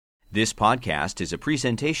This podcast is a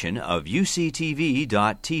presentation of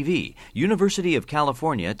UCTV.tv, University of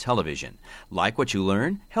California Television. Like what you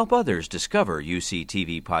learn? Help others discover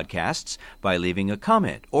UCTV podcasts by leaving a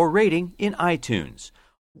comment or rating in iTunes.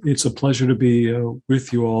 It's a pleasure to be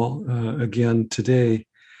with you all again today.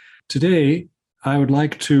 Today, I would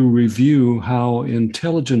like to review how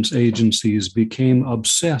intelligence agencies became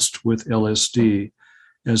obsessed with LSD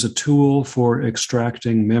as a tool for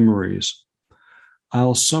extracting memories.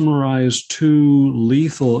 I'll summarize two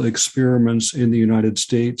lethal experiments in the United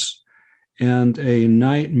States and a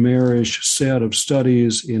nightmarish set of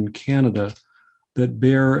studies in Canada that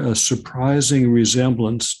bear a surprising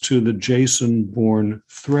resemblance to the Jason-Bourne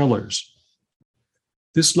thrillers.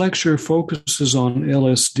 This lecture focuses on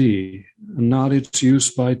LSD, not its use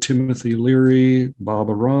by Timothy Leary,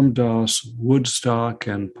 Baba Ram Dass, Woodstock,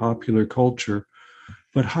 and popular culture,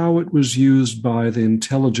 but how it was used by the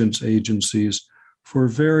intelligence agencies for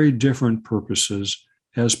very different purposes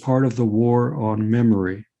as part of the war on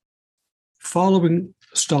memory. Following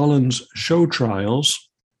Stalin's show trials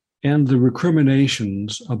and the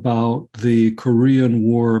recriminations about the Korean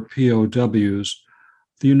War POWs,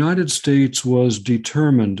 the United States was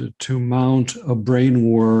determined to mount a brain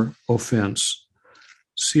war offense.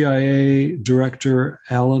 CIA Director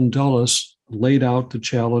Allen Dulles laid out the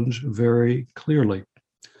challenge very clearly.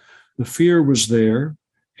 The fear was there,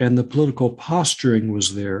 and the political posturing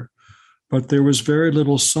was there, but there was very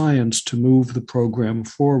little science to move the program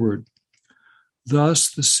forward. Thus,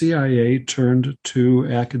 the CIA turned to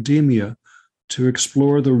academia to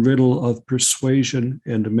explore the riddle of persuasion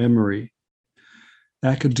and memory.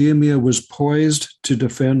 Academia was poised to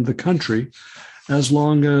defend the country as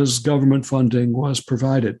long as government funding was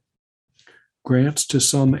provided. Grants to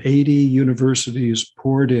some 80 universities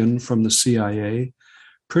poured in from the CIA,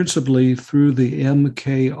 principally through the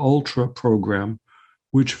MK Ultra program,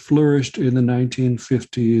 which flourished in the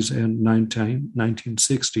 1950s and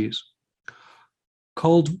 1960s.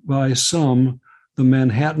 Called by some the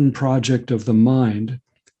Manhattan Project of the Mind,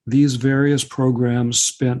 these various programs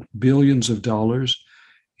spent billions of dollars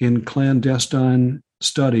in clandestine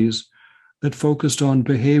studies that focused on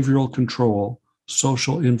behavioral control,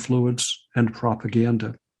 social influence, and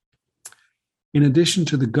propaganda. In addition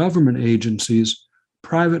to the government agencies,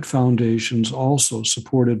 private foundations also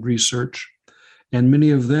supported research, and many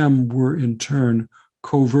of them were in turn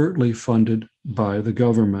covertly funded by the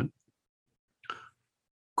government.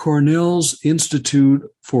 Cornell's Institute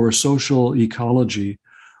for Social Ecology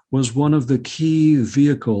was one of the key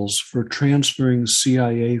vehicles for transferring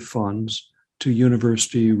CIA funds to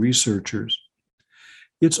university researchers.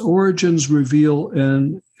 Its origins reveal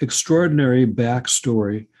an extraordinary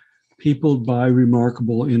backstory peopled by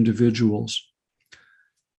remarkable individuals.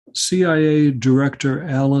 CIA Director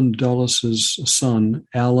Allen Dulles' son,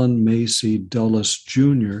 Alan Macy Dulles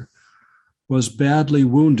Jr., was badly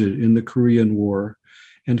wounded in the Korean War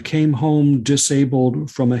and came home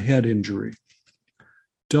disabled from a head injury.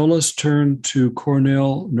 Dulles turned to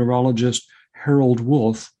Cornell neurologist Harold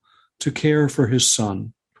Wolff to care for his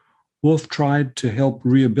son. Wolff tried to help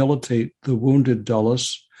rehabilitate the wounded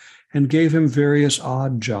Dulles and gave him various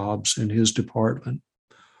odd jobs in his department.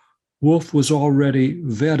 Wolff was already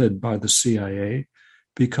vetted by the CIA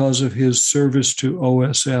because of his service to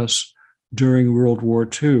OSS during World War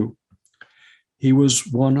II. He was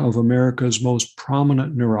one of America's most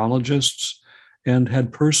prominent neurologists and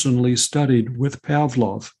had personally studied with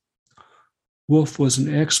Pavlov. Wolff was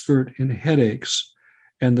an expert in headaches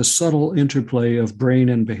and the subtle interplay of brain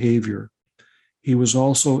and behavior. He was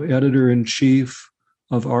also editor-in-chief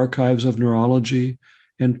of Archives of Neurology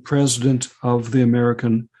and president of the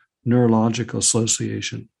American Neurological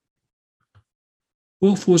Association.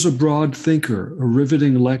 Wolff was a broad thinker, a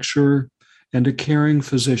riveting lecturer, and a caring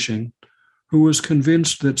physician who was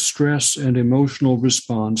convinced that stress and emotional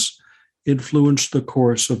response influenced the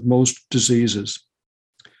course of most diseases.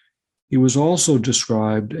 He was also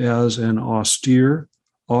described as an austere,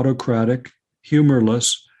 autocratic,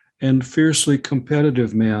 humorless, and fiercely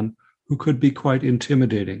competitive man who could be quite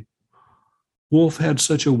intimidating. Wolff had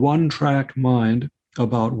such a one-track mind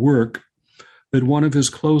about work that one of his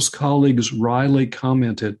close colleagues wryly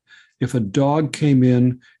commented, if a dog came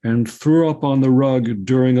in and threw up on the rug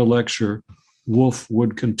during a lecture, Wolff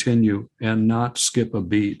would continue and not skip a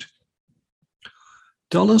beat.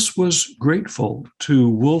 Dulles was grateful to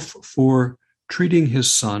Wolff for treating his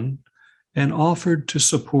son and offered to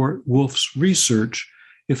support Wolff's research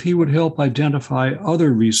if he would help identify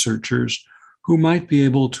other researchers who might be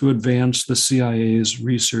able to advance the CIA's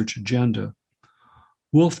research agenda.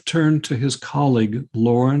 Wolff turned to his colleague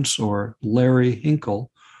Lawrence or Larry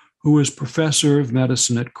Hinkle, who was professor of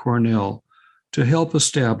medicine at Cornell, to help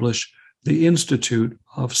establish the Institute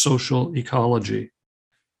of Social Ecology.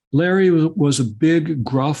 Larry was a big,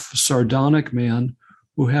 gruff, sardonic man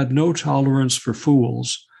who had no tolerance for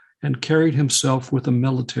fools and carried himself with a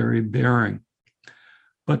military bearing.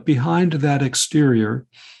 But behind that exterior,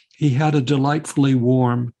 he had a delightfully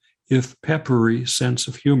warm, if peppery, sense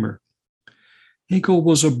of humor. Hinkle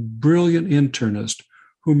was a brilliant internist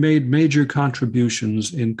who made major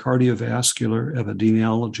contributions in cardiovascular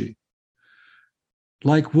epidemiology.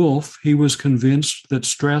 Like Wolff, he was convinced that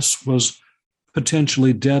stress was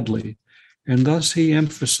potentially deadly, and thus he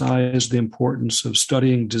emphasized the importance of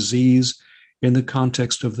studying disease in the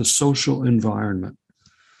context of the social environment.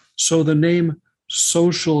 So the name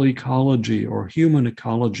social ecology or human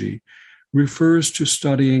ecology refers to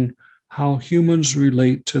studying how humans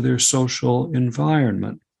relate to their social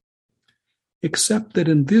environment. Except that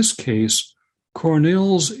in this case,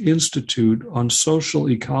 Cornell's Institute on Social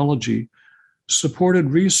Ecology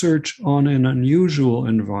supported research on an unusual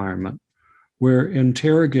environment where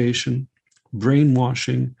interrogation,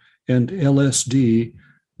 brainwashing, and LSD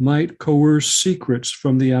might coerce secrets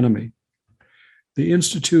from the enemy. The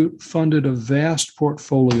Institute funded a vast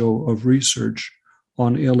portfolio of research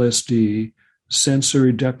on LSD,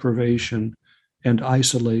 sensory deprivation, and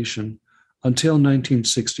isolation until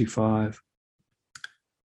 1965.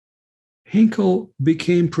 Hinkle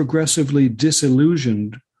became progressively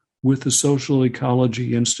disillusioned with the Social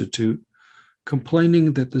Ecology Institute,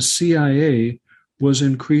 complaining that the CIA was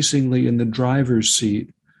increasingly in the driver's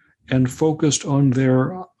seat and focused on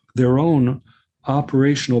their own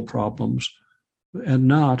operational problems and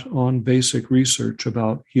not on basic research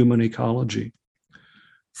about human ecology.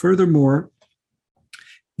 Furthermore,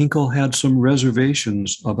 Hinkle had some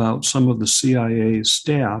reservations about some of the CIA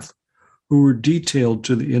staff who were detailed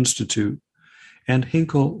to the Institute, and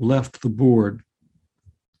Hinkle left the board.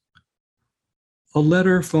 A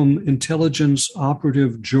letter from intelligence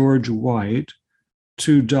operative George White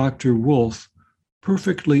to Dr. Wolff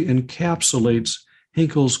perfectly encapsulates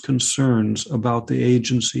Hinkle's concerns about the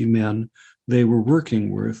agency men they were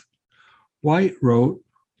working with. White wrote,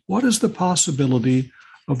 "What is the possibility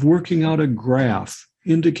of working out a graph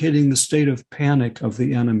indicating the state of panic of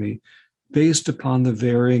the enemy based upon the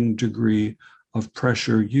varying degree of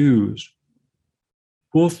pressure used?"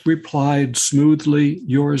 Wolff replied smoothly,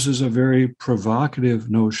 "Yours is a very provocative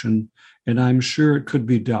notion, and I'm sure it could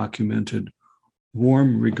be documented.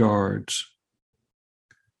 Warm regards."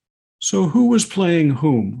 So who was playing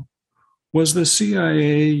whom? Was the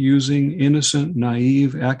CIA using innocent,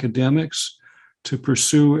 naive academics to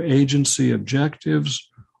pursue agency objectives,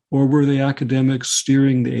 or were the academics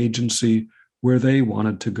steering the agency where they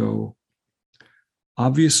wanted to go?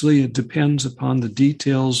 Obviously, it depends upon the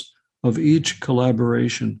details of each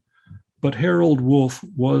collaboration, but Harold Wolff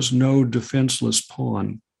was no defenseless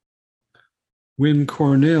pawn. When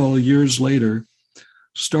Cornell, years later,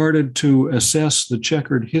 started to assess the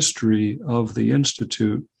checkered history of the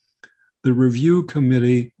Institute, the review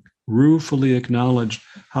committee ruefully acknowledged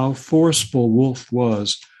how forceful Wolff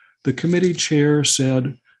was. The committee chair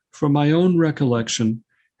said, "From my own recollection,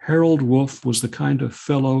 Harold Wolff was the kind of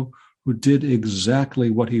fellow who did exactly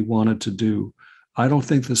what he wanted to do. I don't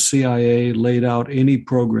think the CIA laid out any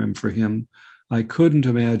program for him. I couldn't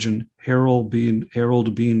imagine Harold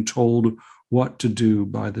being told what to do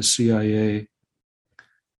by the CIA."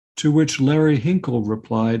 To which Larry Hinkle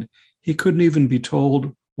replied, he couldn't even be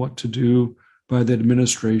told what to do by the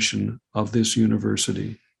administration of this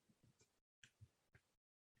university.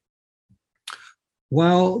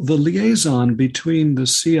 While the liaison between the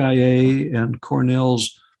CIA and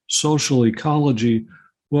Cornell's social ecology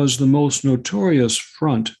was the most notorious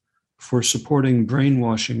front for supporting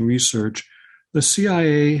brainwashing research, the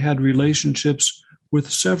CIA had relationships with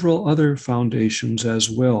several other foundations as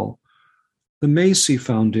well. The Macy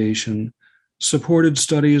Foundation supported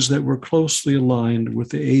studies that were closely aligned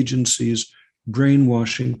with the agency's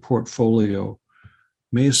brainwashing portfolio.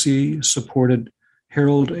 Macy supported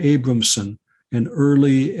Harold Abramson, an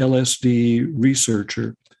early LSD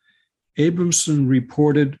researcher. Abramson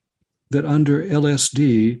reported that under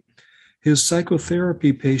LSD, his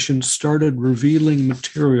psychotherapy patients started revealing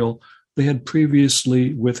material they had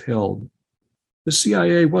previously withheld. The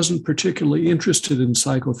CIA wasn't particularly interested in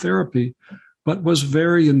psychotherapy, but was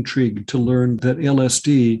very intrigued to learn that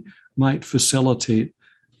LSD might facilitate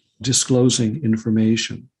disclosing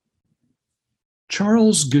information.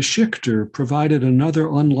 Charles Geschickter provided another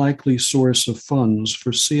unlikely source of funds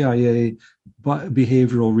for CIA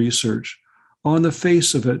behavioral research. On the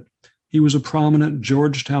face of it, he was a prominent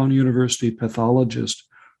Georgetown University pathologist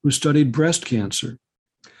who studied breast cancer.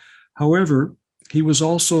 However, he was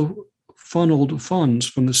also funneled funds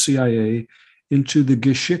from the CIA into the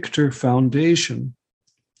Geschichte Foundation.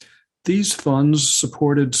 These funds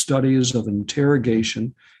supported studies of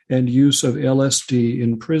interrogation and use of LSD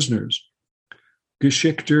in prisoners.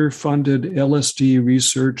 Geschichte funded LSD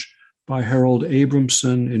research by Harold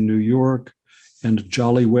Abramson in New York and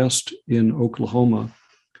Jolly West in Oklahoma.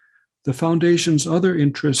 The foundation's other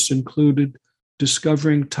interests included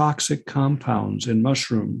discovering toxic compounds in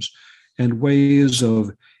mushrooms and ways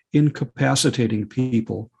of incapacitating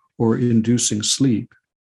people or inducing sleep.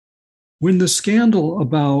 When the scandal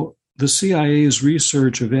about the CIA's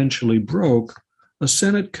research eventually broke, a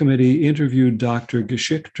Senate committee interviewed Dr.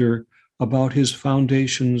 Geschichte about his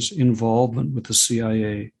foundation's involvement with the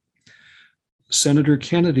CIA. Senator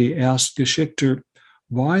Kennedy asked Geschichte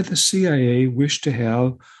why the CIA wished to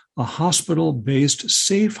have a hospital-based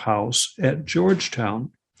safe house at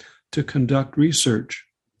Georgetown to conduct research.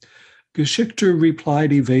 Geschichte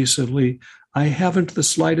replied evasively, "I haven't the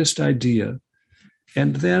slightest idea."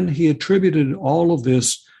 And then he attributed all of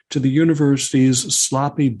this to the university's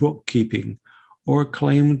sloppy bookkeeping, or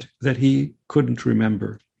claimed that he couldn't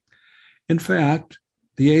remember. In fact,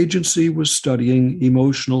 the agency was studying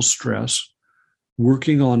emotional stress,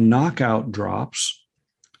 working on knockout drops,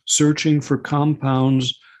 searching for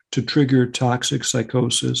compounds to trigger toxic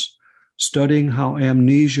psychosis, studying how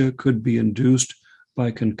amnesia could be induced by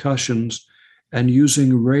concussions, and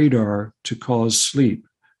using radar to cause sleep.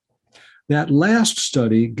 That last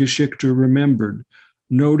study, Geschichte remembered,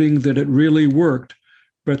 noting that it really worked,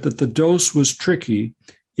 but that the dose was tricky.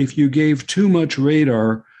 If you gave too much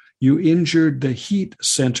radar, you injured the heat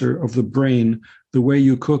center of the brain the way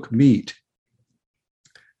you cook meat.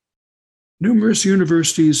 Numerous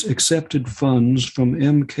universities accepted funds from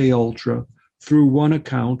MKUltra through one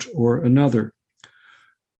account or another.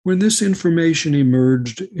 When this information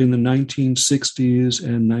emerged in the 1960s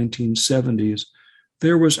and 1970s,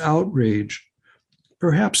 there was outrage,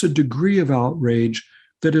 perhaps a degree of outrage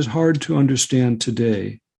that is hard to understand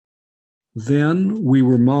today. Then we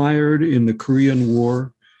were mired in the Korean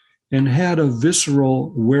War and had a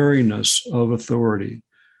visceral wariness of authority.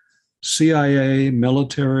 CIA,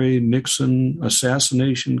 military, Nixon,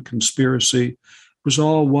 assassination, conspiracy was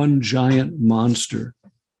all one giant monster.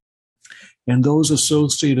 And those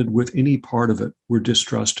associated with any part of it were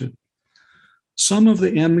distrusted. Some of the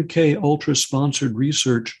MKUltra sponsored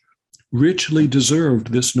research richly deserved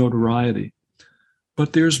this notoriety.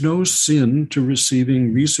 But there's no sin to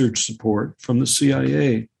receiving research support from the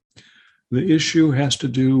CIA. The issue has to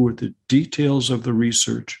do with the details of the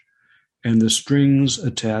research and the strings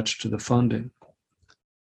attached to the funding.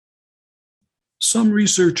 Some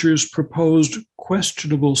researchers proposed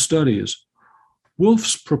questionable studies.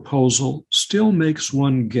 Wolf's proposal still makes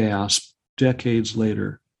one gasp decades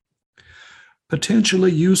later.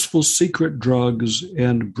 Potentially useful secret drugs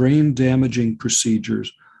and brain-damaging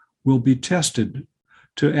procedures will be tested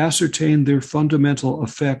to ascertain their fundamental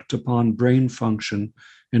effect upon brain function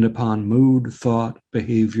and upon mood, thought,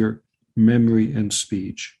 behavior, memory, and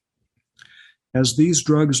speech. As these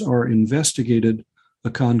drugs are investigated, a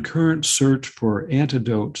concurrent search for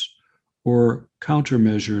antidotes or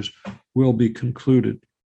countermeasures will be concluded.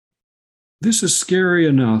 This is scary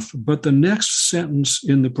enough, but the next sentence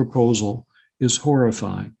in the proposal is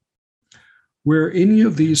horrifying. Where any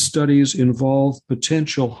of these studies involve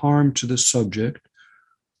potential harm to the subject,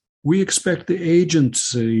 we expect the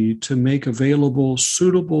agency to make available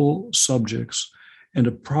suitable subjects and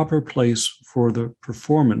a proper place for the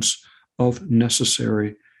performance of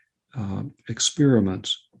necessary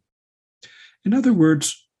experiments. In other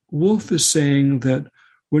words, Wolf is saying that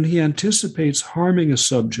when he anticipates harming a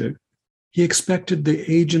subject, he expected the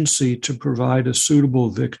agency to provide a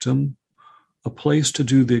suitable victim, a place to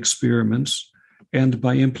do the experiments, and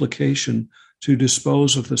by implication, to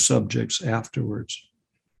dispose of the subjects afterwards.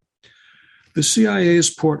 The CIA's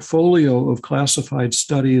portfolio of classified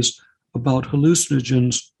studies about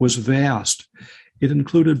hallucinogens was vast. It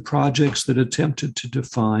included projects that attempted to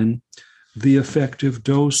define the effective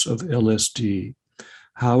dose of LSD,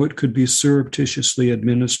 how it could be surreptitiously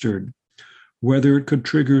administered, whether it could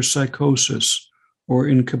trigger psychosis or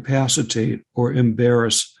incapacitate or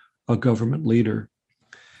embarrass a government leader.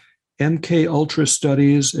 MKUltra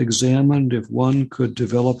studies examined if one could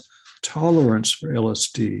develop tolerance for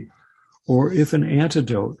LSD or if an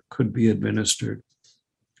antidote could be administered.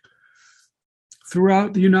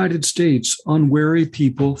 Throughout the United States, unwary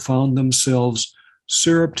people found themselves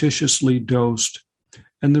surreptitiously dosed,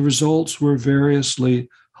 and the results were variously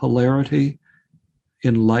hilarity,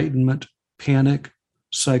 enlightenment, panic,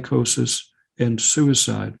 psychosis, and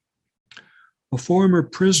suicide. A former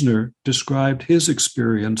prisoner described his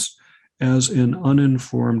experience as an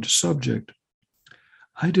uninformed subject.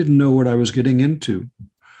 I didn't know what I was getting into.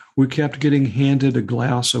 We kept getting handed a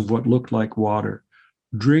glass of what looked like water.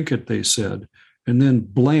 Drink it, they said, and then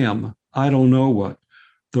blam, I don't know what.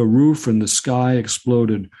 The roof and the sky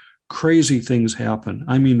exploded. Crazy things happen.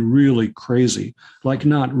 I mean, really crazy, like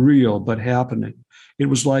not real, but happening. It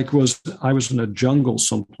was like I was in a jungle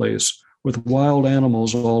someplace with wild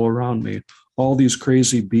animals all around me, all these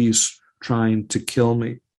crazy beasts trying to kill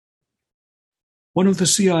me. One of the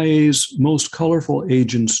CIA's most colorful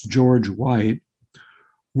agents, George White,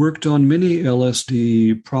 worked on many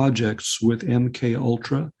LSD projects with MK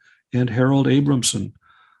Ultra and Harold Abramson.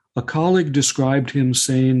 A colleague described him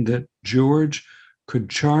saying that George could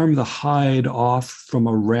charm the hide off from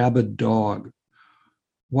a rabid dog.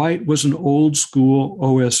 White was an old-school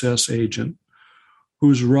OSS agent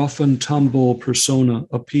whose rough and tumble persona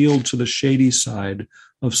appealed to the shady side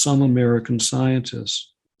of some American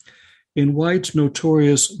scientists. In White's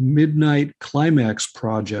notorious Midnight Climax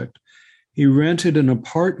project, he rented an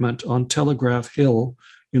apartment on Telegraph Hill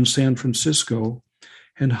in San Francisco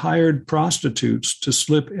and hired prostitutes to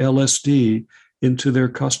slip LSD into their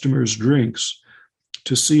customers' drinks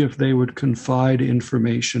to see if they would confide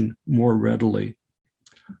information more readily.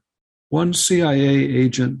 One CIA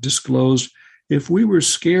agent disclosed, if we were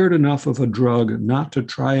scared enough of a drug not to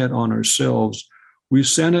try it on ourselves, we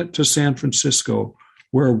sent it to San Francisco,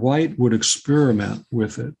 where White would experiment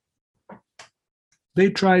with it. They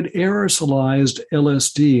tried aerosolized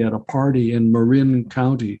LSD at a party in Marin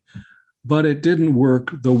County, but it didn't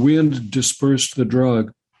work. The wind dispersed the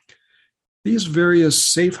drug. These various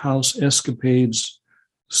safe house escapades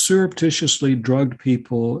surreptitiously drugged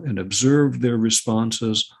people and observed their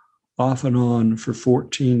responses off and on for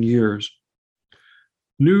 14 years.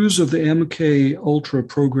 News of the MK Ultra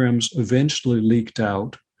programs eventually leaked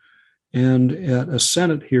out, and at a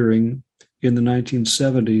Senate hearing in the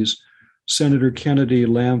 1970s, Senator Kennedy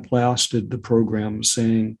lambasted the program,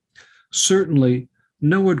 saying, certainly,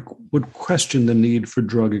 no one would question the need for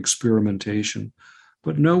drug experimentation,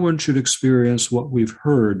 but no one should experience what we've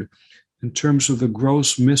heard in terms of the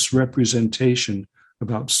gross misrepresentation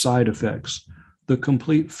about side effects, the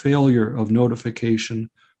complete failure of notification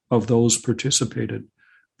of those participated.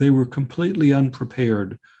 They were completely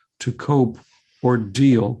unprepared to cope or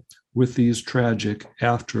deal with these tragic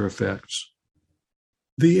after effects.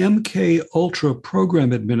 The MK Ultra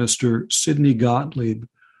program administrator, Sidney Gottlieb,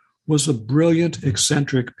 was a brilliant,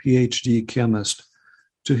 eccentric PhD chemist.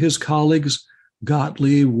 To his colleagues,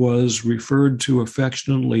 Gottlieb was referred to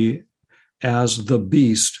affectionately as the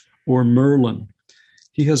Beast or Merlin.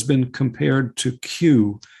 He has been compared to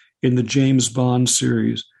Q in the James Bond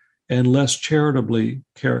series and less charitably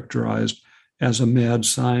characterized as a mad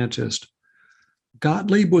scientist.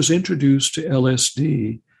 Gottlieb was introduced to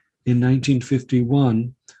LSD in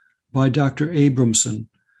 1951 by Dr. Abramson,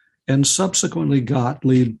 and subsequently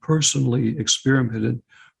Gottlieb personally experimented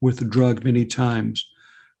with the drug many times.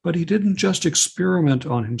 But he didn't just experiment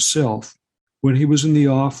on himself. When he was in the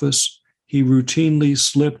office, he routinely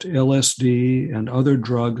slipped LSD and other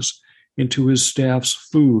drugs into his staff's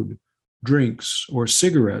food, drinks, or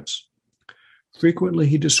cigarettes. Frequently,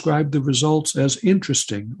 he described the results as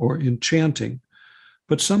interesting or enchanting,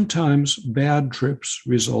 but sometimes bad trips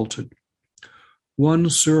resulted. One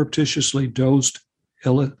surreptitiously dosed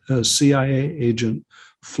CIA agent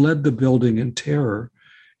fled the building in terror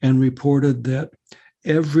and reported that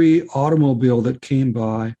every automobile that came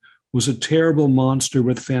by was a terrible monster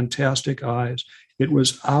with fantastic eyes. It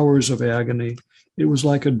was hours of agony. It was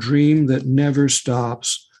like a dream that never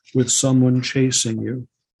stops with someone chasing you.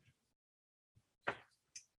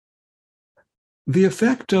 The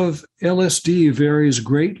effect of LSD varies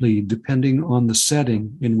greatly depending on the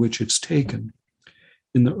setting in which it's taken.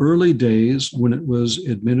 In the early days, when it was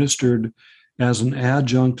administered as an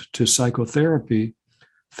adjunct to psychotherapy,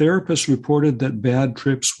 therapists reported that bad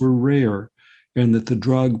trips were rare and that the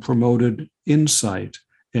drug promoted insight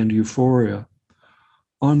and euphoria.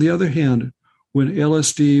 On the other hand, when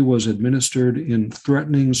LSD was administered in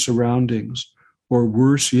threatening surroundings, or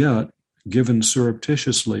worse yet, given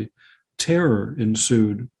surreptitiously, terror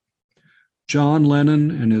ensued. John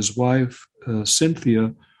Lennon and his wife,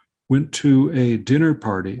 Cynthia, went to a dinner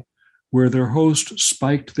party where their host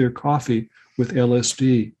spiked their coffee with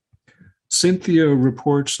LSD. Cynthia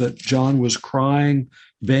reports that John was crying,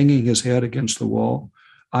 banging his head against the wall.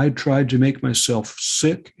 I tried to make myself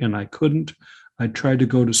sick and I couldn't. I tried to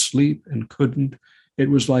go to sleep and couldn't. It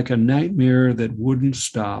was like a nightmare that wouldn't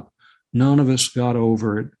stop. None of us got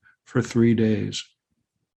over it for 3 days.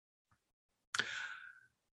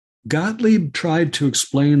 Gottlieb tried to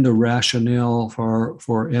explain the rationale for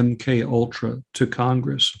MK Ultra to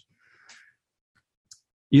Congress.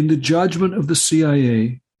 In the judgment of the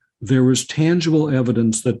CIA, there was tangible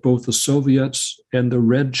evidence that both the Soviets and the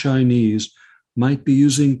Red Chinese might be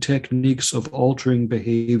using techniques of altering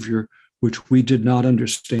behavior which we did not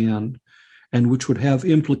understand and which would have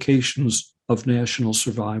implications of national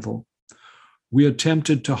survival. We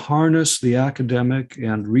attempted to harness the academic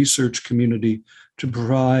and research community to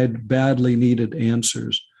provide badly needed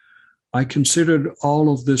answers. I considered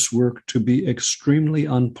all of this work to be extremely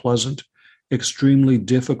unpleasant, extremely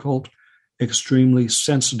difficult, extremely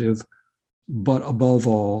sensitive, but above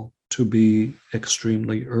all, to be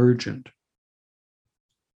extremely urgent.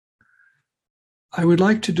 I would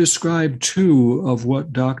like to describe two of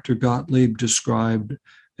what Dr. Gottlieb described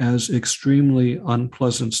as extremely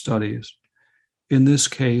unpleasant studies, in this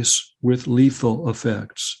case with lethal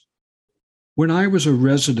effects. When I was a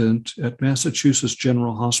resident at Massachusetts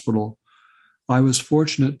General Hospital, I was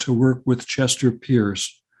fortunate to work with Chester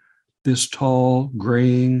Pierce, this tall,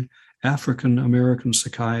 graying African-American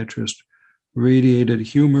psychiatrist, radiated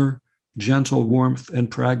humor, gentle warmth,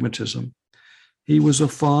 and pragmatism. He was a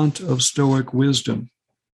font of stoic wisdom.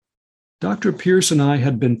 Dr. Pierce and I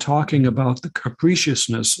had been talking about the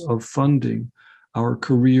capriciousness of funding our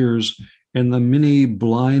careers in the many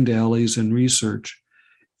blind alleys in research.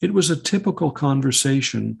 It was a typical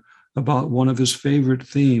conversation about one of his favorite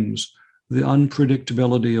themes, the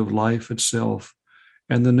unpredictability of life itself,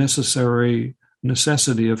 and the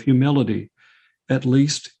necessity of humility, at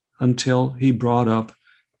least until he brought up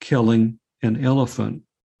killing an elephant.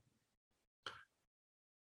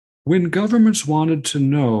 While governments wanted to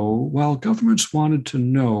know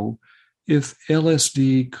if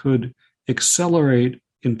LSD could accelerate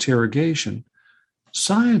interrogation,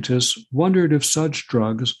 scientists wondered if such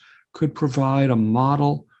drugs could provide a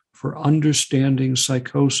model for understanding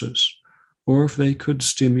psychosis, or if they could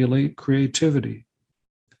stimulate creativity.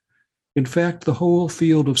 In fact, the whole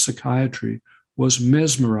field of psychiatry was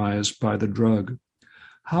mesmerized by the drug.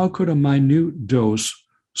 How could a minute dose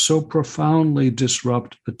so profoundly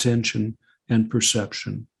disrupt attention and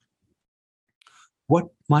perception? What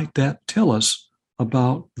might that tell us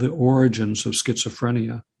about the origins of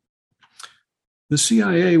schizophrenia? The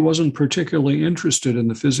CIA wasn't particularly interested in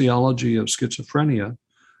the physiology of schizophrenia,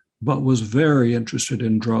 but was very interested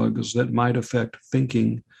in drugs that might affect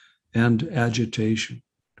thinking and agitation.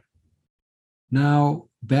 Now,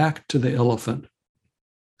 back to the elephant.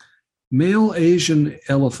 Male Asian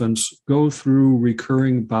elephants go through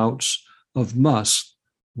recurring bouts of musth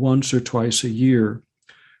once or twice a year,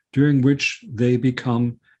 during which they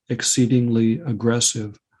become exceedingly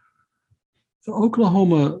aggressive. The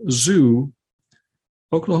Oklahoma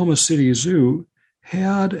City Zoo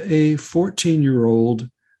had a 14-year-old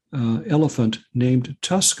elephant named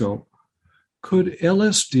Tusco. Could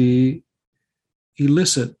LSD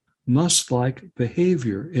elicit musk-like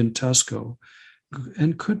behavior in Tusco?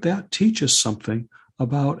 And could that teach us something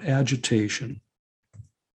about agitation?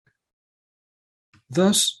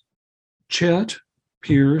 Thus, Chet,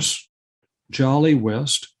 Pierce, Jolly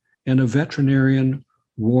West, and a veterinarian,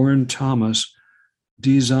 Warren Thomas,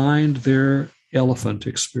 designed their elephant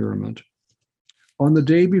experiment. On the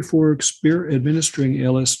day before administering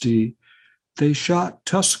LSD, they shot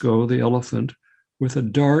Tusco, the elephant, with a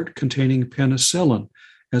dart containing penicillin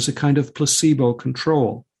as a kind of placebo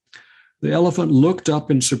control. The elephant looked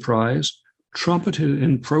up in surprise, trumpeted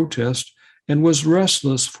in protest, and was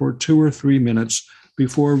restless for 2 or 3 minutes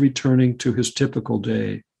before returning to his typical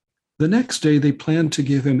day. The next day, they planned to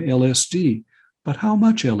give him LSD, but how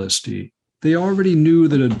much LSD? They already knew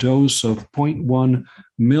that a dose of 0.1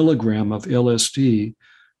 milligram of LSD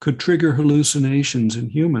could trigger hallucinations in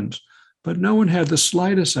humans, but no one had the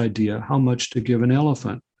slightest idea how much to give an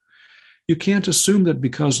elephant. You can't assume that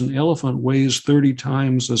because an elephant weighs 30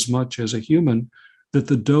 times as much as a human, that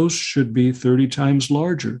the dose should be 30 times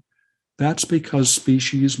larger. That's because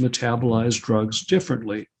species metabolize drugs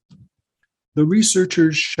differently. The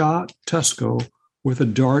researchers shot Tusco with a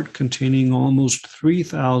dart containing almost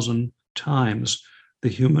 3,000 times the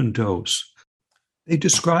human dose. They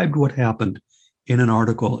described what happened in an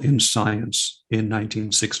article in Science in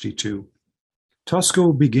 1962.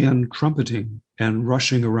 Tusco began trumpeting and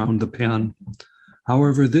rushing around the pen.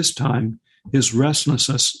 However, this time, his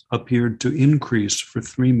restlessness appeared to increase for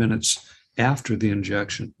 3 minutes after the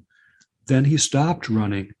injection. Then he stopped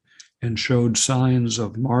running and showed signs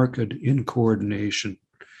of marked incoordination.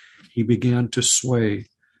 He began to sway.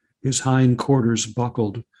 His hindquarters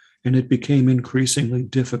buckled, and it became increasingly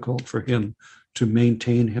difficult for him to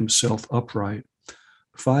maintain himself upright.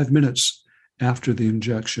 5 minutes, After the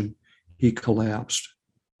injection, he collapsed.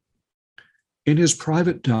 In his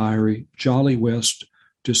private diary, Jolly West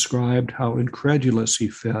described how incredulous he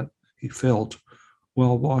felt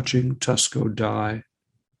while watching Tusco die.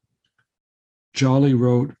 Jolly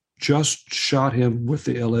wrote, "Just shot him with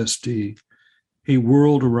the LSD. He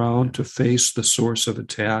whirled around to face the source of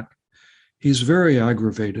attack. He's very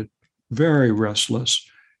aggravated, very restless,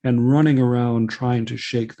 and running around trying to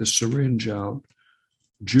shake the syringe out.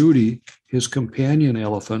 Judy, his companion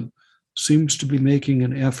elephant, seems to be making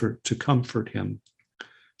an effort to comfort him.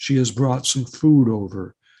 She has brought some food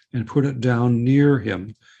over and put it down near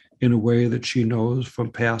him in a way that she knows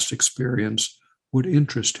from past experience would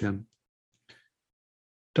interest him."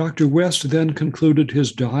 Dr. West then concluded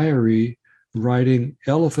his diary writing,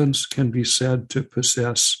 "Elephants can be said to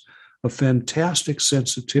possess a fantastic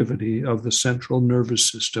sensitivity of the central nervous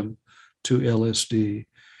system to LSD,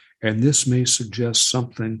 and this may suggest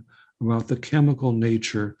something about the chemical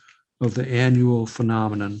nature of the annual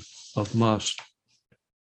phenomenon of musk."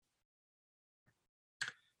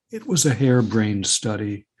 It was a harebrained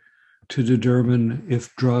study to determine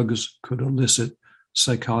if drugs could elicit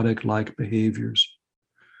psychotic-like behaviors.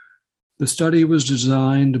 The study was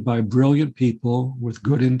designed by brilliant people with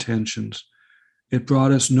good intentions. It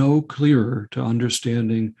brought us no clearer to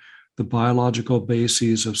understanding the biological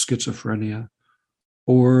bases of schizophrenia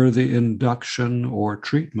or the induction or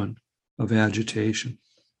treatment of agitation.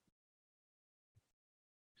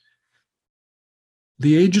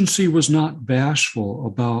 The agency was not bashful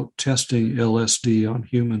about testing LSD on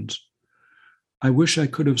humans. I wish I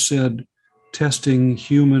could have said testing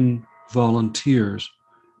human volunteers,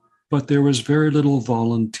 but there was very little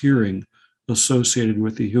volunteering associated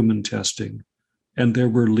with the human testing, and there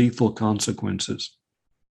were lethal consequences.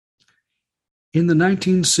 In the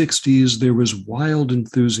 1960s, there was wild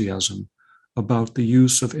enthusiasm about the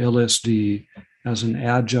use of LSD as an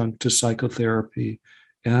adjunct to psychotherapy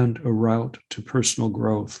and a route to personal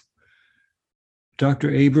growth. Dr.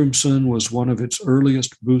 Abramson was one of its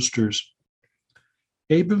earliest boosters.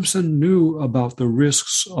 Abramson knew about the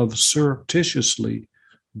risks of surreptitiously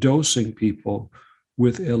dosing people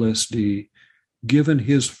with LSD, given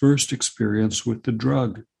his first experience with the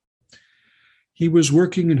drug. He was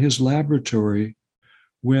working in his laboratory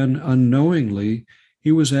when, unknowingly,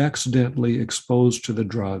 he was accidentally exposed to the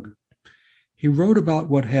drug. He wrote about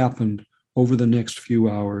what happened over the next few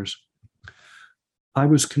hours. "I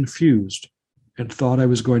was confused and thought I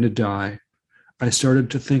was going to die. I started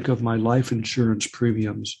to think of my life insurance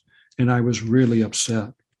premiums, and I was really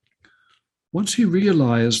upset." Once he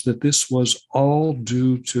realized that this was all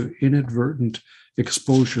due to inadvertent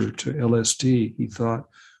exposure to LSD, he thought,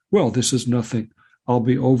 "Well, this is nothing. I'll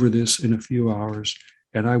be over this in a few hours,"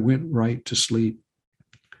 and I went right to sleep.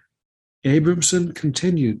 Abramson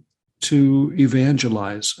continued to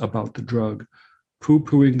evangelize about the drug,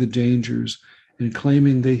 poo-pooing the dangers and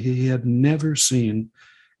claiming that he had never seen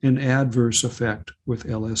an adverse effect with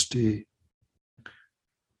LSD.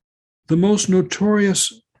 The most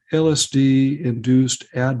notorious LSD-induced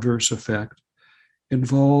adverse effect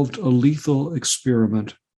involved a lethal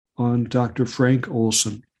experiment on Dr. Frank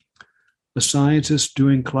Olson, a scientist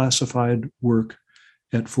doing classified work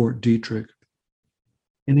at Fort Detrick.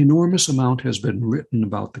 An enormous amount has been written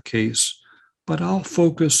about the case, but I'll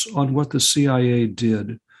focus on what the CIA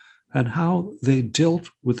did and how they dealt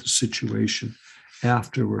with the situation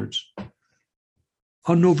afterwards.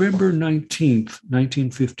 On November 19th,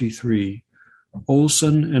 1953,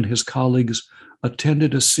 Olson and his colleagues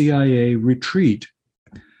attended a CIA retreat.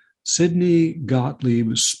 Sidney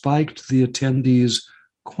Gottlieb spiked the attendees'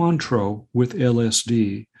 Cointreau with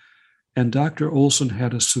LSD, and Dr. Olson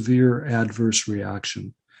had a severe adverse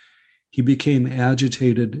reaction. He became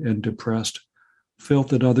agitated and depressed, felt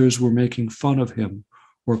that others were making fun of him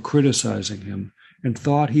or criticizing him, and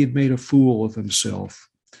thought he had made a fool of himself.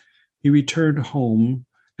 He returned home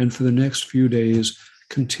and for the next few days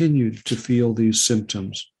continued to feel these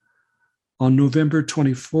symptoms. On November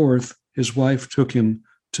 24th, his wife took him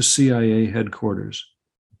to CIA headquarters.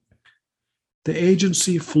 The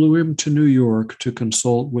agency flew him to New York to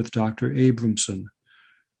consult with Dr. Abramson.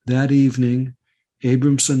 That evening,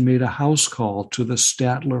 Abramson made a house call to the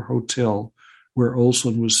Statler Hotel where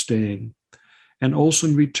Olson was staying, and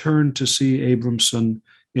Olson returned to see Abramson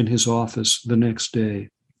in his office the next day.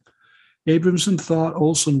 Abramson thought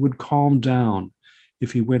Olson would calm down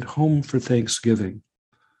if he went home for Thanksgiving.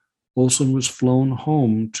 Olson was flown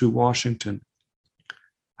home to Washington.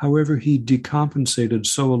 However, he decompensated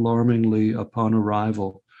so alarmingly upon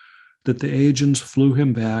arrival that the agents flew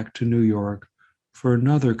him back to New York for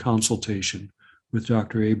another consultation with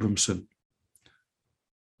Dr. Abramson.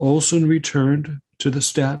 Olson returned to the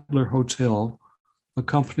Statler Hotel,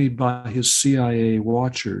 accompanied by his CIA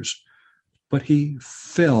watchers, but he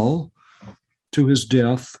fell to his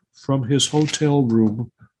death from his hotel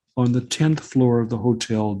room on the 10th floor of the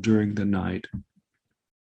hotel during the night.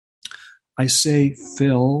 I say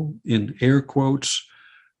fell in air quotes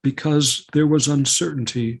because there was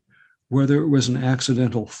uncertainty whether it was an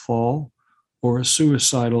accidental fall or a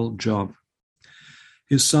suicidal jump.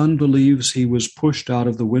 His son believes he was pushed out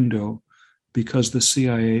of the window because the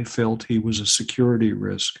CIA felt he was a security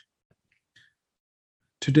risk.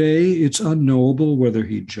 Today, it's unknowable whether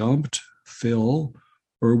he jumped, fell,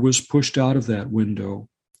 or was pushed out of that window.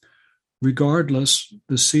 Regardless,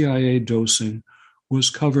 the CIA dosing was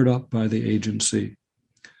covered up by the agency.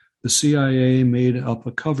 The CIA made up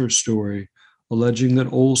a cover story alleging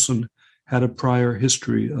that Olson had a prior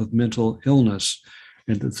history of mental illness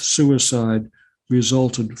and that the suicide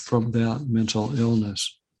resulted from that mental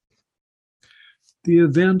illness. The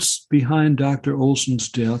events behind Dr. Olson's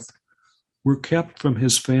death were kept from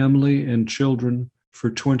his family and children for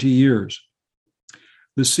 20 years.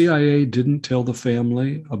 The CIA didn't tell the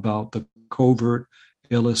family about the covert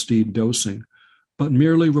LSD dosing, but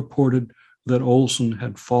merely reported that Olson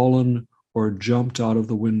had fallen or jumped out of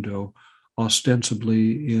the window,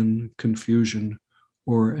 ostensibly in confusion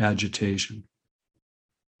or agitation.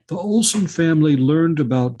 The Olson family learned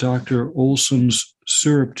about Dr. Olson's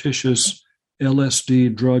surreptitious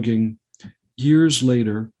LSD drugging years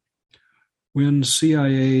later when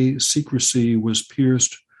CIA secrecy was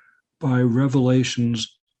pierced by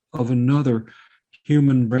revelations of another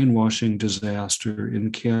human brainwashing disaster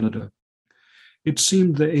in Canada. It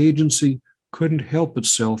seemed the agency couldn't help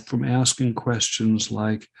itself from asking questions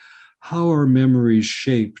like, how are memories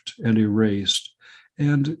shaped and erased?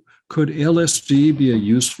 And could LSD be a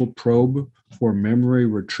useful probe for memory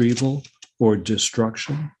retrieval or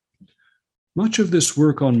destruction? Much of this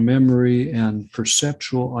work on memory and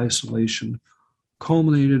perceptual isolation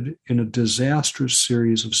culminated in a disastrous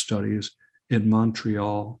series of studies in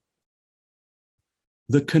Montreal.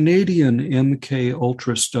 The Canadian MK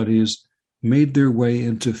Ultra studies made their way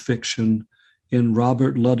into fiction in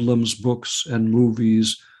Robert Ludlum's books and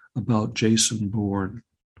movies about Jason Bourne.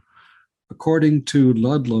 According to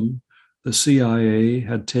Ludlum, the CIA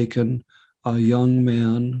had taken a young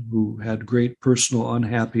man who had great personal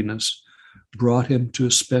unhappiness, brought him to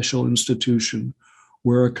a special institution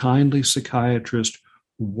where a kindly psychiatrist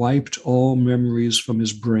wiped all memories from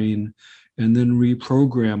his brain and then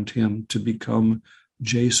reprogrammed him to become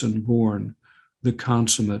Jason Bourne, the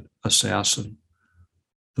consummate assassin.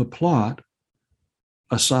 The plot,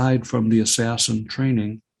 aside from the assassin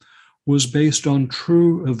training, was based on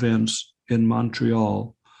true events in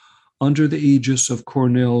Montreal under the aegis of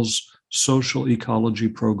Cornell's social ecology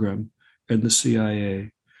program and the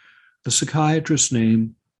CIA. The psychiatrist's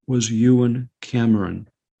name was Ewan Cameron.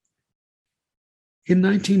 In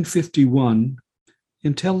 1951,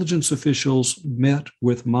 intelligence officials met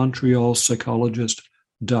with Montreal psychologist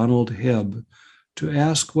Donald Hebb to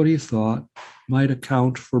ask what he thought might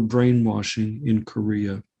account for brainwashing in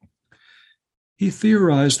Korea. He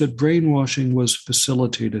theorized that brainwashing was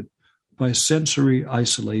facilitated by sensory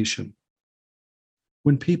isolation.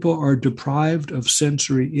 When people are deprived of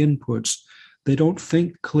sensory inputs, they don't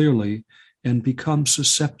think clearly and become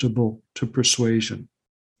susceptible to persuasion.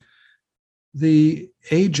 The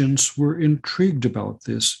agents were intrigued about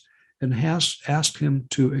this and asked him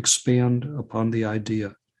to expand upon the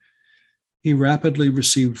idea. He rapidly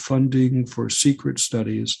received funding for secret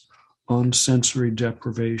studies on sensory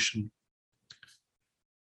deprivation.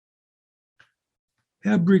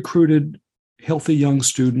 Hebb recruited healthy young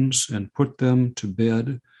students and put them to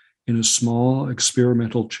bed in a small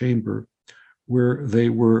experimental chamber where they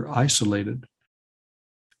were isolated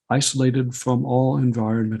from all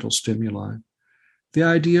environmental stimuli. The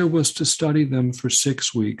idea was to study them for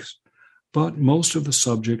 6 weeks, but most of the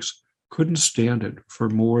subjects couldn't stand it for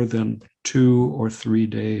more than 2 or 3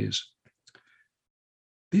 days.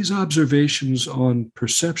 These observations on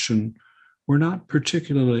perception were not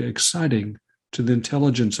particularly exciting to the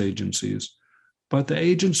intelligence agencies, but the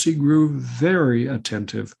agency grew very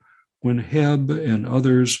attentive when Hebb and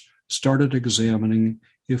others started examining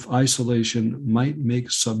if isolation might make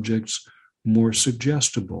subjects more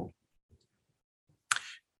suggestible.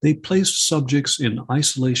 They placed subjects in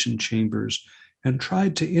isolation chambers and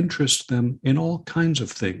tried to interest them in all kinds of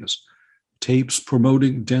things, tapes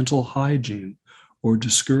promoting dental hygiene or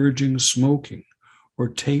discouraging smoking, or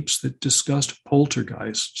tapes that discussed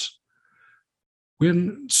poltergeists.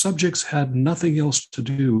 When subjects had nothing else to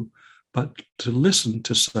do but to listen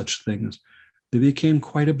to such things, they became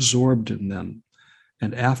quite absorbed in them,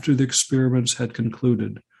 and after the experiments had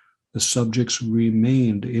concluded, the subjects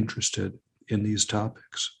remained interested in these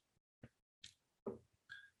topics.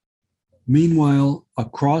 Meanwhile,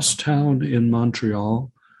 across town in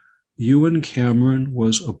Montreal, Ewan Cameron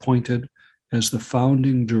was appointed as the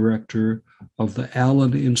founding director of the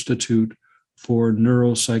Allen Institute for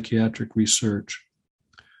Neuropsychiatric Research.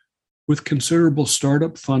 With considerable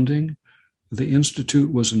startup funding, the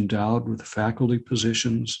Institute was endowed with faculty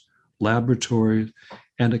positions, laboratories,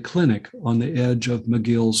 and a clinic on the edge of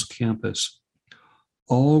McGill's campus.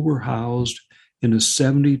 All were housed in a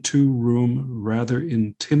 72-room, rather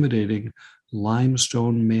intimidating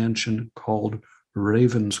limestone mansion called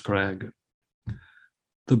Ravenscrag.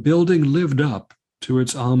 The building lived up to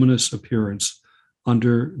its ominous appearance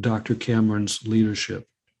under Dr. Cameron's leadership.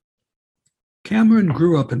 Cameron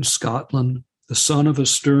grew up in Scotland, the son of a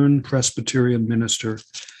stern Presbyterian minister.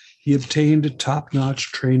 He obtained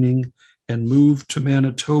top-notch training and moved to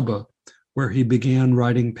Manitoba, where he began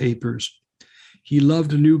writing papers. He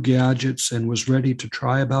loved new gadgets and was ready to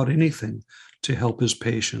try about anything to help his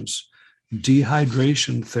patients.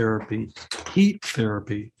 Dehydration therapy, heat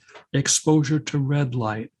therapy, exposure to red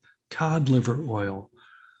light, cod liver oil,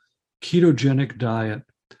 ketogenic diet.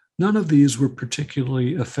 None of these were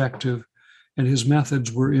particularly effective, and his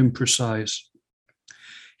methods were imprecise.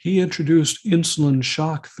 He introduced insulin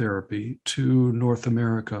shock therapy to North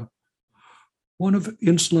America. One of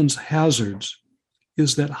insulin's hazards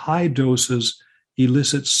is that high doses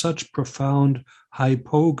elicit such profound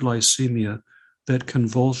hypoglycemia that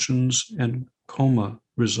convulsions and coma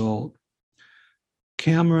result.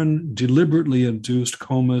 Cameron deliberately induced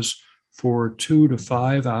comas for 2 to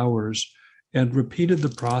 5 hours and repeated the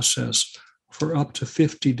process for up to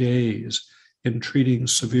 50 days in treating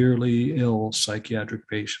severely ill psychiatric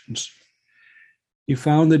patients. He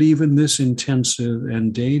found that even this intensive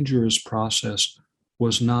and dangerous process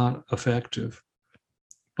was not effective.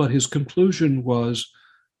 But his conclusion was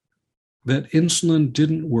that insulin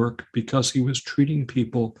didn't work because he was treating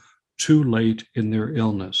people too late in their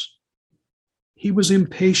illness. He was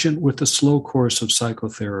impatient with the slow course of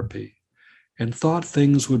psychotherapy and thought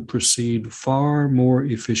things would proceed far more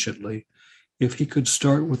efficiently if he could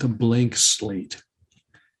start with a blank slate.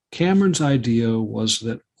 Cameron's idea was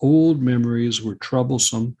that old memories were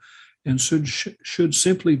troublesome and should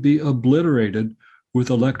simply be obliterated with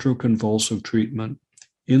electroconvulsive treatment,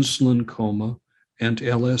 insulin coma, and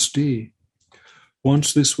LSD.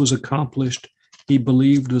 Once this was accomplished, he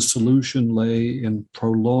believed the solution lay in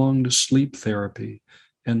prolonged sleep therapy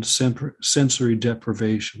and sensory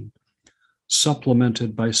deprivation,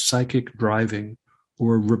 supplemented by psychic driving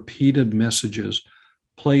or repeated messages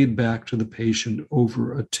played back to the patient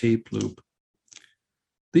over a tape loop.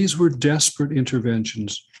 These were desperate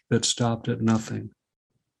interventions that stopped at nothing.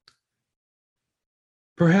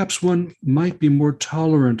 Perhaps one might be more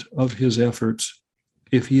tolerant of his efforts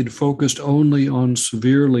if he had focused only on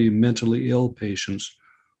severely mentally ill patients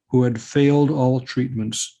who had failed all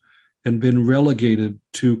treatments and been relegated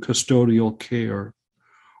to custodial care,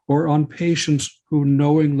 or on patients who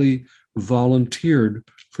knowingly volunteered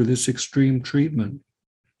for this extreme treatment.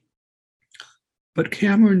 But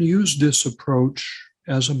Cameron used this approach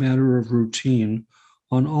as a matter of routine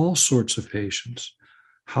on all sorts of patients: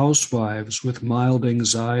 housewives with mild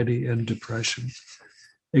anxiety and depression,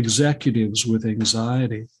 executives with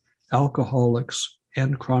anxiety, alcoholics,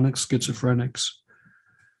 and chronic schizophrenics.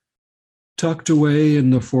 Tucked away in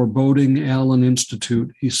the foreboding Allen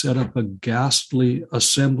Institute, he set up a ghastly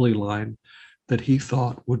assembly line that he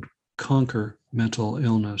thought would conquer mental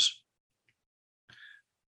illness.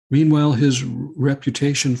 Meanwhile, his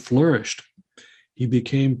reputation flourished. He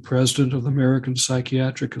became president of the American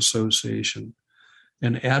Psychiatric Association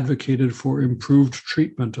and advocated for improved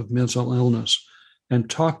treatment of mental illness and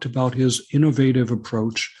talked about his innovative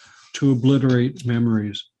approach to obliterate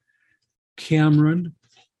memories. Cameron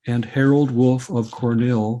and Harold Wolff of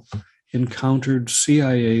Cornell encountered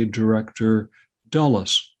CIA Director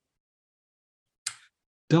Dulles.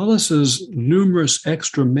 Dulles's numerous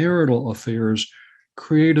extramarital affairs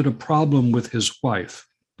created a problem with his wife.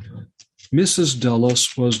 Mrs.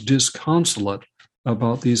 Dulles was disconsolate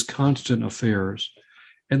about these constant affairs,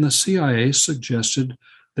 and the CIA suggested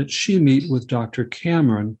that she meet with Dr.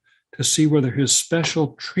 Cameron to see whether his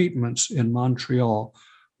special treatments in Montreal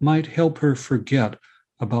might help her forget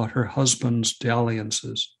about her husband's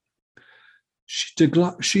dalliances.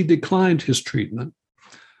 She declined his treatment.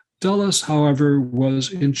 Dulles, however,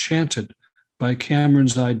 was enchanted by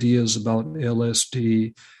Cameron's ideas about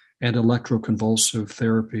LSD and electroconvulsive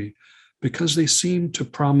therapy because they seemed to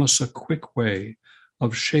promise a quick way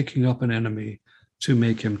of shaking up an enemy to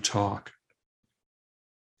make him talk.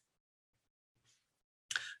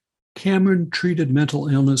 Cameron treated mental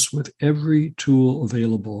illness with every tool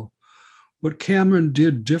available. What Cameron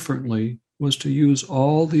did differently was to use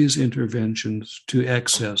all these interventions to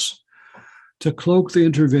excess, to cloak the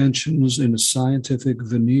interventions in a scientific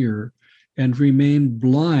veneer and remain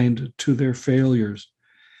blind to their failures.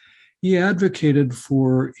 He advocated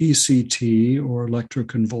for ECT, or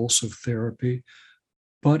electroconvulsive therapy,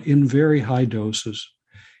 but in very high doses.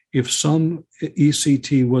 If some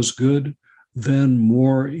ECT was good, then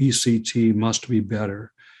more ECT must be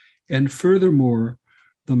better. And furthermore,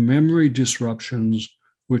 the memory disruptions,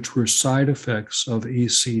 which were side effects of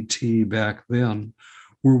ECT back then,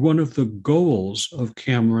 were one of the goals of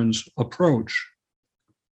Cameron's approach.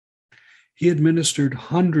 He administered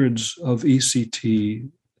hundreds of ECT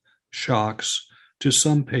shocks to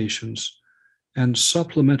some patients and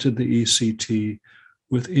supplemented the ECT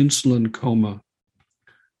with insulin coma.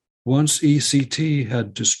 Once ECT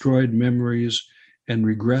had destroyed memories and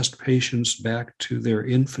regressed patients back to their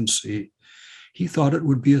infancy, he thought it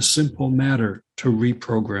would be a simple matter to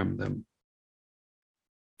reprogram them.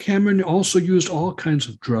 Cameron also used all kinds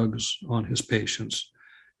of drugs on his patients,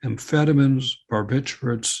 amphetamines,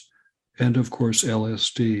 barbiturates, and of course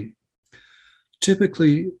LSD.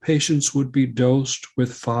 Typically, patients would be dosed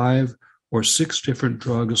with 5 or 6 different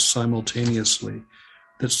drugs simultaneously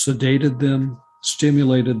that sedated them,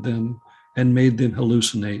 stimulated them, and made them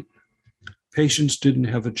hallucinate. Patients didn't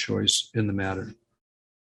have a choice in the matter.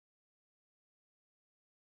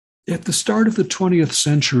 At the start of the 20th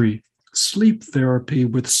century, sleep therapy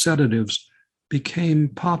with sedatives became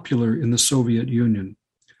popular in the Soviet Union.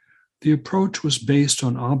 The approach was based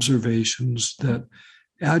on observations that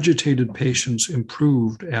agitated patients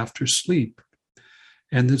improved after sleep,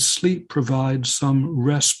 and that sleep provides some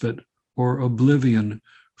respite or oblivion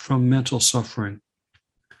from mental suffering.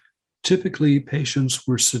 Typically, patients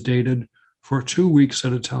were sedated for 2 weeks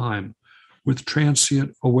at a time, with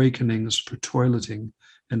transient awakenings for toileting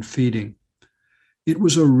and feeding. It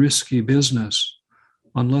was a risky business.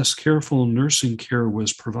 Unless careful nursing care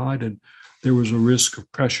was provided, there was a risk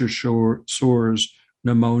of pressure sores,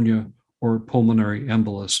 pneumonia, or pulmonary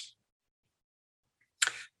embolus.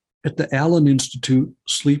 At the Allen Institute,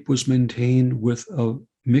 sleep was maintained with a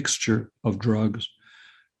mixture of drugs.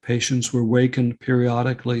 Patients were wakened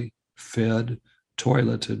periodically, fed,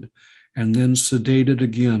 toileted, and then sedated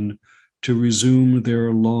again to resume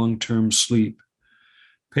their long-term sleep.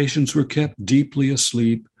 Patients were kept deeply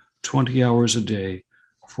asleep 20 hours a day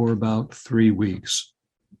for about 3 weeks.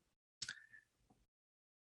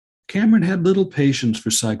 Cameron had little patience for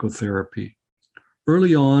psychotherapy.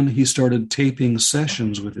 Early on, he started taping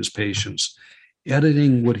sessions with his patients,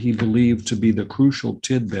 editing what he believed to be the crucial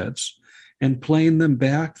tidbits, and playing them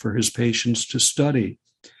back for his patients to study.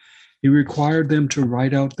 He required them to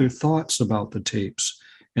write out their thoughts about the tapes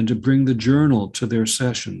and to bring the journal to their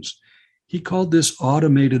sessions. He called this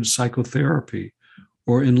automated psychotherapy,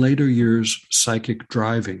 or in later years, psychic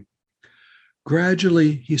driving.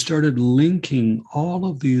 Gradually, he started linking all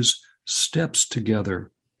of these steps together,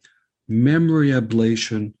 memory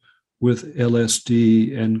ablation with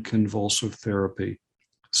LSD and convulsive therapy,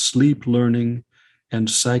 sleep learning, and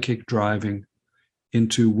psychic driving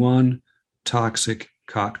into one toxic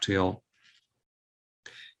cocktail.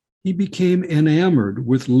 He became enamored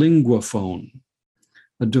with linguaphone,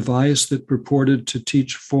 a device that purported to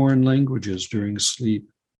teach foreign languages during sleep.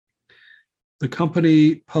 The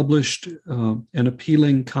company published an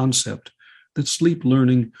appealing concept that sleep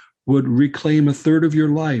learning would reclaim a third of your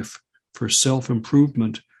life for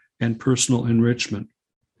self-improvement and personal enrichment.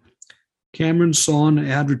 Cameron saw an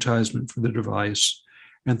advertisement for the device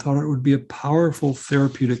and thought it would be a powerful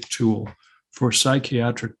therapeutic tool for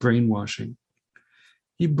psychiatric brainwashing.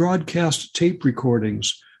 He broadcast tape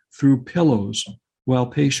recordings through pillows while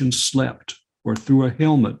patients slept, or through a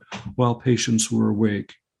helmet while patients were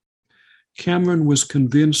awake. Cameron was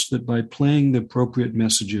convinced that by playing the appropriate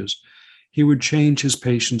messages, he would change his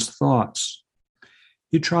patients' thoughts.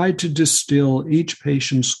 He tried to distill each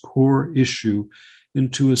patient's core issue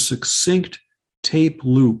into a succinct tape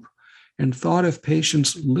loop and thought if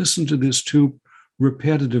patients listened to this tube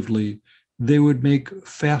repetitively, they would make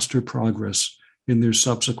faster progress in their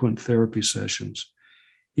subsequent therapy sessions.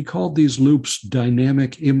 He called these loops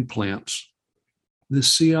dynamic implants. The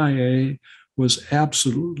CIA was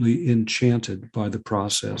absolutely enchanted by the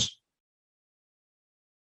process.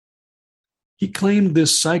 He claimed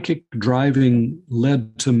this psychic driving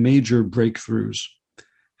led to major breakthroughs.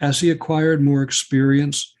 As he acquired more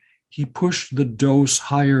experience, he pushed the dose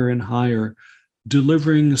higher and higher,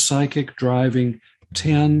 delivering psychic driving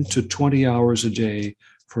 10 to 20 hours a day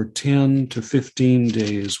for 10 to 15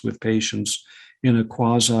 days with patients in a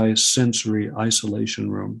quasi-sensory isolation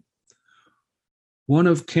room. One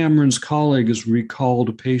of Cameron's colleagues recalled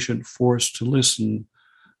a patient forced to listen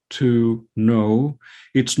to, "No,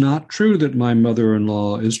 it's not true that my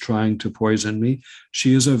mother-in-law is trying to poison me.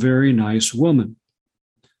 She is a very nice woman."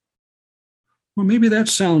 Well, maybe that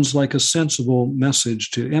sounds like a sensible message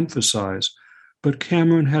to emphasize, but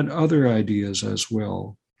Cameron had other ideas as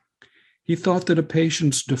well. He thought that a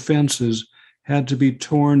patient's defenses had to be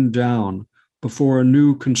torn down before a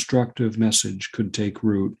new constructive message could take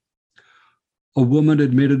root. A woman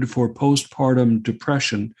admitted for postpartum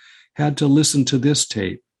depression had to listen to this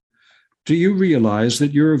tape. "Do you realize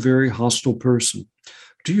that you're a very hostile person?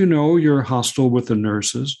 Do you know you're hostile with the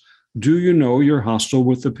nurses? Do you know you're hostile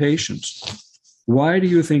with the patients? Why do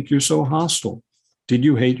you think you're so hostile? Did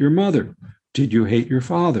you hate your mother? Did you hate your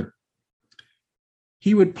father?"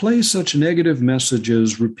 He would play such negative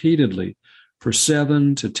messages repeatedly for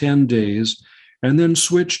 7 to 10 days and then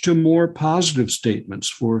switch to more positive statements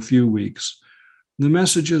for a few weeks. The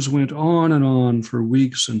messages went on and on for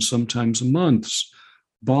weeks and sometimes months,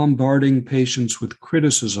 bombarding patients with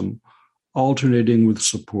criticism, alternating with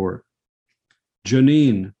support.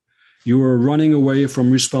 "Janine, you are running away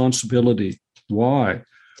from responsibility. Why?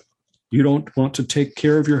 You don't want to take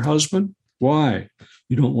care of your husband? Why?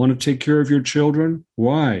 You don't want to take care of your children?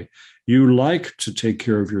 Why? You like to take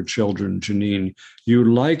care of your children, Janine. You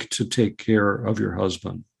like to take care of your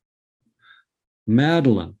husband."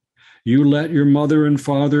 "Madeline, you let your mother and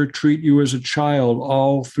father treat you as a child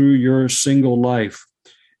all through your single life.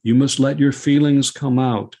 You must let your feelings come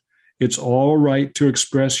out. It's all right to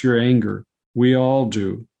express your anger. We all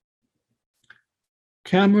do."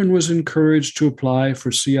 Cameron was encouraged to apply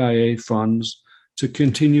for CIA funds to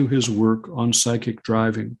continue his work on psychic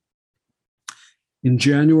driving. In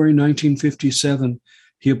January 1957,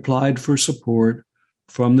 he applied for support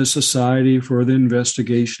from the Society for the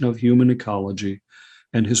Investigation of Human Ecology,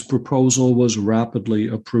 and his proposal was rapidly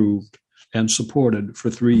approved and supported for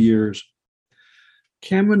 3 years.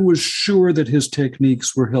 Cameron was sure that his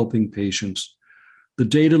techniques were helping patients. The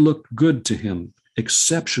data looked good to him,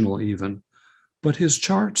 exceptional even, but his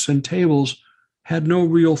charts and tables had no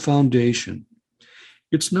real foundation.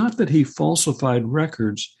 It's not that he falsified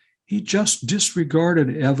records, he just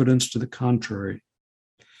disregarded evidence to the contrary.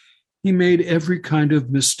 He made every kind of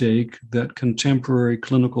mistake that contemporary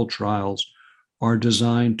clinical trials are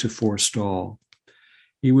designed to forestall.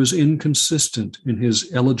 He was inconsistent in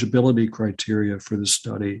his eligibility criteria for the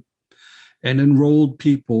study and enrolled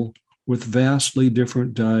people with vastly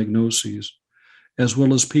different diagnoses, as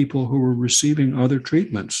well as people who were receiving other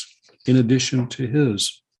treatments in addition to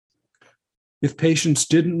his. If patients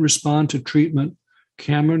didn't respond to treatment,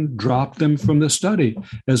 Cameron dropped them from the study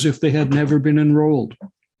as if they had never been enrolled.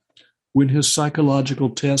 When his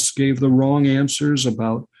psychological tests gave the wrong answers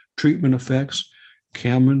about treatment effects,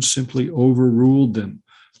 Cameron simply overruled them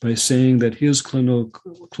by saying that his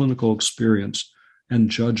clinical experience and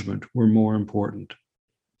judgment were more important.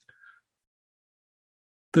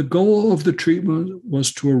 The goal of the treatment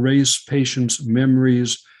was to erase patients'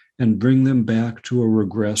 memories and bring them back to a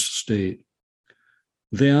regressed state.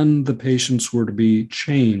 Then the patients were to be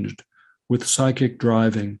changed with psychic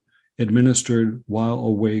driving administered while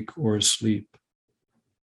awake or asleep.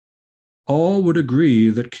 All would agree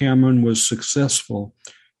that Cameron was successful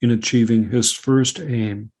in achieving his first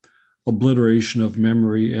aim, obliteration of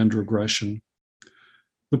memory and regression.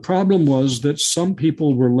 The problem was that some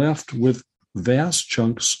people were left with vast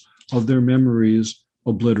chunks of their memories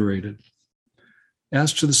obliterated.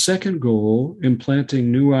 As to the second goal,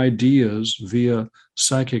 implanting new ideas via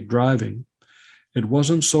psychic driving, it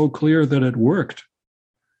wasn't so clear that it worked.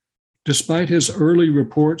 Despite his early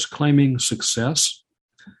reports claiming success,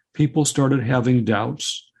 people started having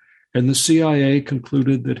doubts, and the CIA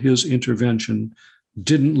concluded that his intervention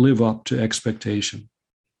didn't live up to expectation.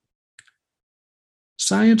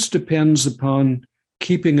 Science depends upon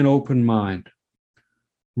keeping an open mind.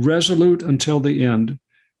 Resolute until the end,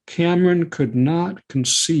 Cameron could not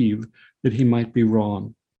conceive that he might be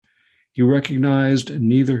wrong. He recognized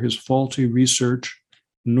neither his faulty research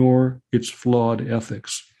nor its flawed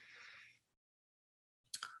ethics.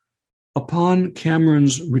 Upon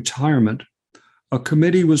Cameron's retirement, a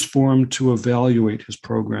committee was formed to evaluate his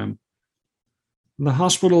program. The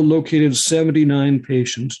hospital located 79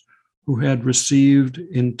 patients who had received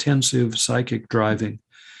intensive psychic driving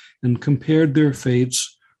and compared their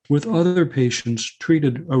fates with other patients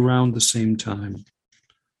treated around the same time.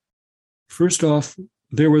 First off,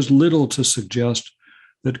 there was little to suggest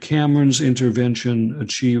that Cameron's intervention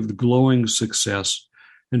achieved glowing success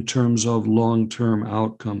in terms of long-term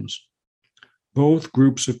outcomes. Both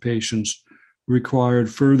groups of patients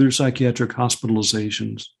required further psychiatric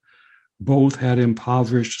hospitalizations. Both had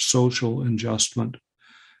impoverished social adjustment,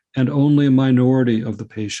 and only a minority of the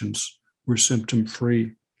patients were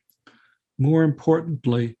symptom-free. More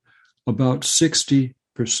importantly, about 60%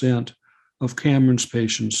 of Cameron's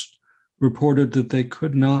patients reported that they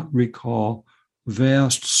could not recall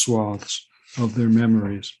vast swaths of their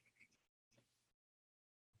memories.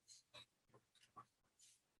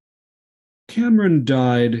 Cameron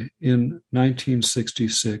died in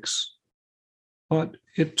 1966, but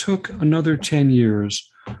it took another 10 years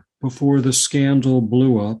before the scandal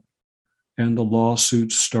blew up and the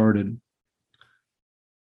lawsuits started.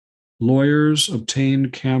 Lawyers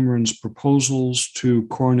obtained Cameron's proposals to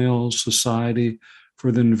Cornell's Society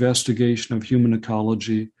for the Investigation of Human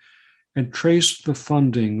Ecology and traced the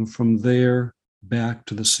funding from there back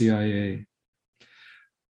to the CIA.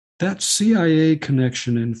 That CIA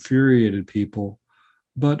connection infuriated people,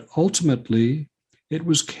 but ultimately it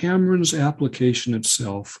was Cameron's application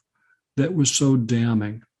itself that was so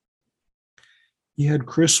damning. He had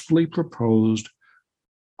crisply proposed,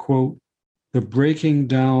 quote, the breaking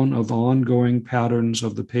down of ongoing patterns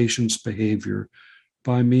of the patient's behavior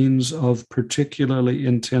by means of particularly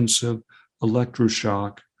intensive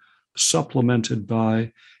electroshock, supplemented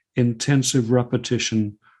by intensive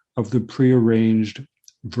repetition of the prearranged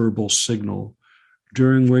verbal signal,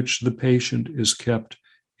 during which the patient is kept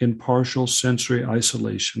in partial sensory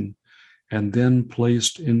isolation and then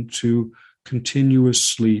placed into continuous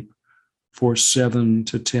sleep for 7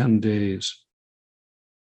 to 10 days.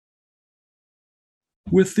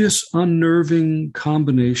 With this unnerving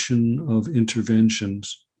combination of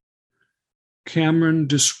interventions, Cameron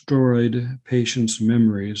destroyed patients'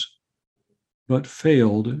 memories, but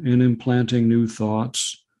failed in implanting new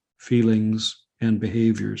thoughts, feelings, and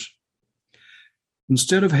behaviors.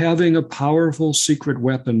 Instead of having a powerful secret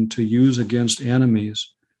weapon to use against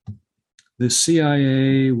enemies, the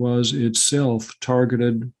CIA was itself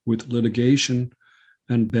targeted with litigation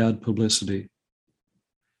and bad publicity.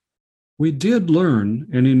 We did learn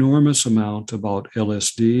an enormous amount about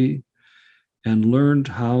LSD and learned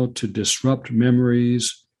how to disrupt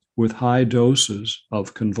memories with high doses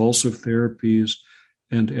of convulsive therapies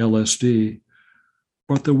and LSD,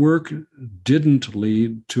 but the work didn't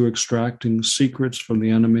lead to extracting secrets from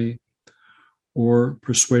the enemy or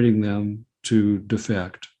persuading them to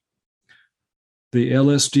defect. The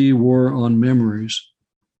LSD war on memories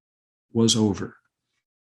was over.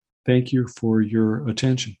 Thank you for your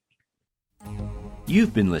attention.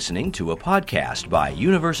 You've been listening to a podcast by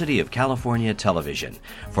University of California Television.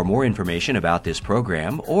 For more information about this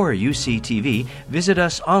program or UCTV, visit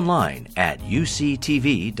us online at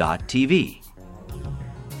uctv.tv.